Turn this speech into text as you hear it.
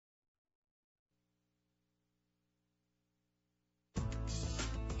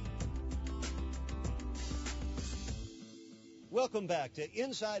Welcome back to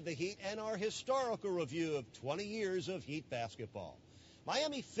Inside the Heat and our historical review of 20 years of Heat basketball.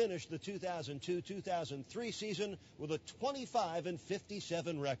 Miami finished the 2002-2003 season with a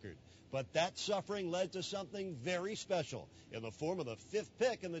 25-57 record. But that suffering led to something very special in the form of the 5th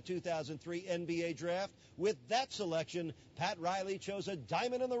pick in the 2003 NBA draft. With that selection, Pat Riley chose a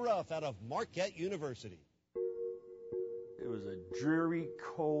diamond in the rough out of Marquette University. It was a dreary,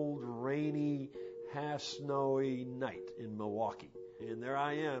 cold, rainy, half-snowy night in Milwaukee. And there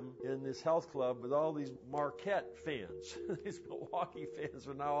I am in this health club with all these Marquette fans. These Milwaukee fans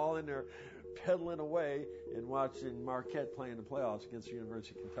are now all in there pedaling away and watching Marquette play in the playoffs against the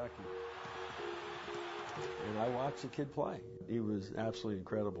University of Kentucky. And I watched the kid play. He was absolutely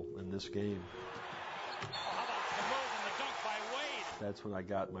incredible in this game. That's when I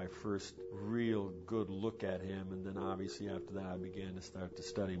got my first real good look at him, and then obviously after that I began to start to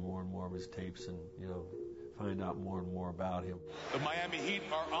study more and more of his tapes and, find out more and more about him. The Miami Heat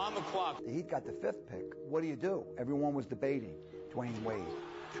are on the clock. The Heat got the 5th pick. What do? Everyone was debating. Dwayne Wade,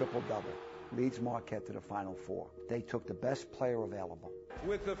 triple-double, leads Marquette to the Final Four. They took the best player available.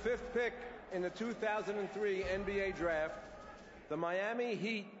 With the 5th pick in the 2003 NBA draft, the Miami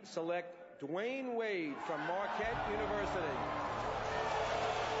Heat select Dwayne Wade from Marquette University.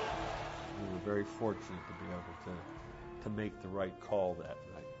 We were very fortunate to be able to make the right call that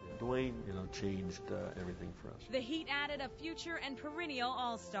night. Dwayne, changed everything for us. The Heat added a future and perennial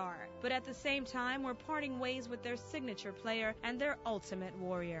all-star, but at the same time were parting ways with their signature player and their ultimate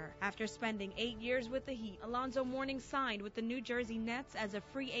warrior. After spending 8 years with the Heat, Alonzo Mourning signed with the New Jersey Nets as a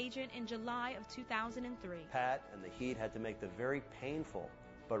free agent in July of 2003. Pat and the Heat had to make the very painful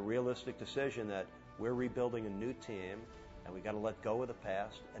but realistic decision that we're rebuilding a new team, and we got to let go of the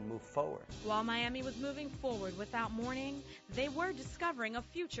past and move forward. While Miami was moving forward without Mourning, they were discovering a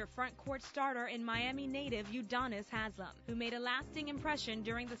future front court starter in Miami native Udonis Haslem, who made a lasting impression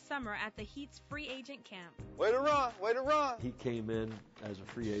during the summer at the Heat's free agent camp. Way to run! He came in as a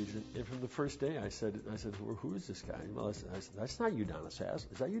free agent, and from the first day I said, who is this guy? Well, I said, that's not Udonis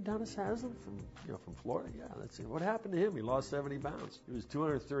Haslem. Is that Udonis Haslem from Florida? Yeah, that's it. What happened to him? He lost 70 pounds. He was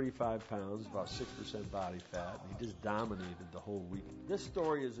 235 pounds, about 6% body fat, and he just dominated the whole week. This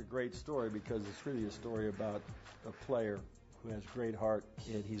story is a great story because it's really a story about a player who has great heart,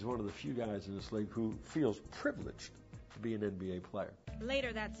 and he's one of the few guys in this league who feels privileged to be an NBA player.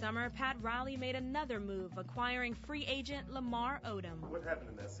 Later that summer, Pat Riley made another move, acquiring free agent Lamar Odom. What happened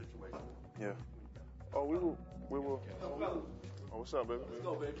in that situation? Yeah. Oh, we were. Oh, what's up, baby? Let's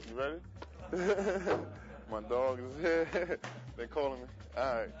go, baby. You ready? My dog is here. They're calling me. All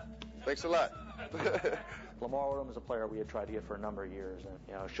right. Thanks a lot. Lamar Odom is a player we had tried to get for a number of years,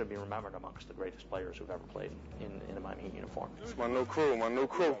 and should be remembered amongst the greatest players who've ever played in a Miami Heat uniform. It's my new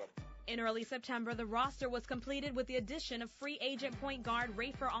crew. In early September, the roster was completed with the addition of free agent point guard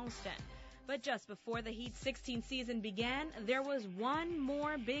Rafer Alston. But just before the Heat's 16th season began, there was one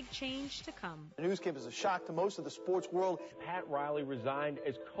more big change to come. The news came as a shock to most of the sports world. Pat Riley resigned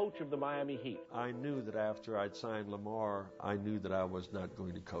as coach of the Miami Heat. I knew that after I'd signed Lamar, I knew that I was not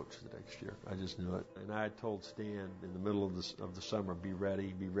going to coach the next year. I just knew it. And I had told Stan in the middle of the summer, be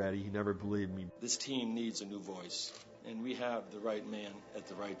ready. He never believed me. This team needs a new voice, and we have the right man at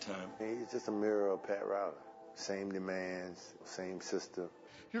the right time. He's just a mirror of Pat Riley. Same demands, same system.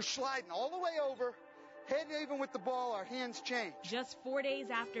 You're sliding all the way over, head even with the ball, our hands change. Just 4 days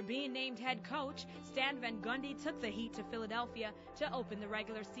after being named head coach, Stan Van Gundy took the Heat to Philadelphia to open the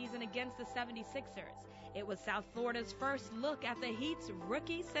regular season against the 76ers. It was South Florida's first look at the Heat's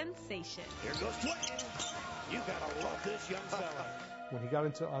rookie sensation. Here goes Dwayne. You gotta love this young fella. When he got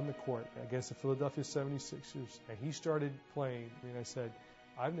on the court against the Philadelphia 76ers and he started playing, I said,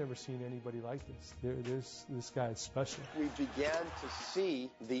 I've never seen anybody like this. This guy is special. We began to see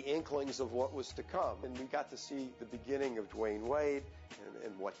the inklings of what was to come, and we got to see the beginning of Dwayne Wade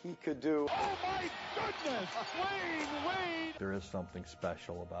and what he could do. Oh, my goodness! Dwayne Wade! There is something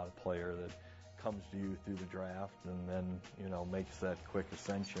special about a player that comes to you through the draft and then, makes that quick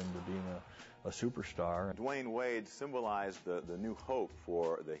ascension to being a superstar. Dwayne Wade symbolized the new hope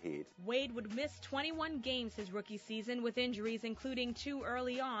for the Heat. Wade would miss 21 games his rookie season with injuries, including 2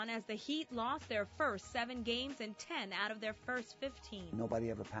 early on, as the Heat lost their first 7 games and 10 out of their first 15. Nobody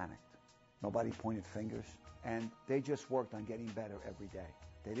ever panicked. Nobody pointed fingers. And they just worked on getting better every day.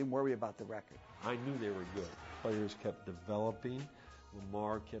 They didn't worry about the record. I knew they were good. Players kept developing.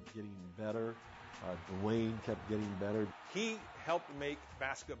 Lamar kept getting better. Dwayne kept getting better. He helped make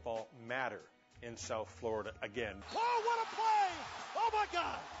basketball matter in South Florida again. Oh, what a play! Oh, my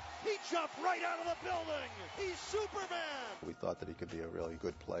God! He jumped right out of the building. He's Superman. We thought that he could be a really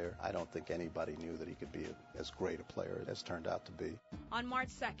good player. I don't think anybody knew that he could be as great a player as turned out to be. On March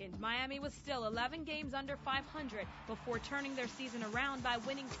 2nd, Miami was still 11 games under 500 before turning their season around by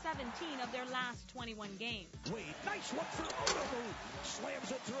winning 17 of their last 21 games. Wade, nice one for Odomu.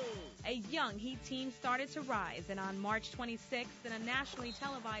 Slams it through. A young Heat team started to rise, and on March 26th, in a nationally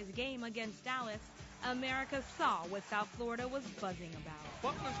televised game against Dallas, America saw what South Florida was buzzing about.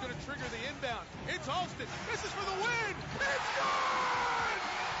 Butler's going to trigger the inbound. It's Austin. This is for the win. It's good!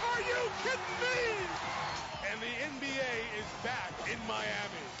 Are you kidding me? And the NBA is back in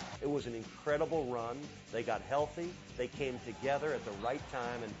Miami. It was an incredible run. They got healthy. They came together at the right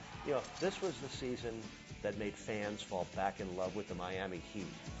time. And, this was the season that made fans fall back in love with the Miami Heat.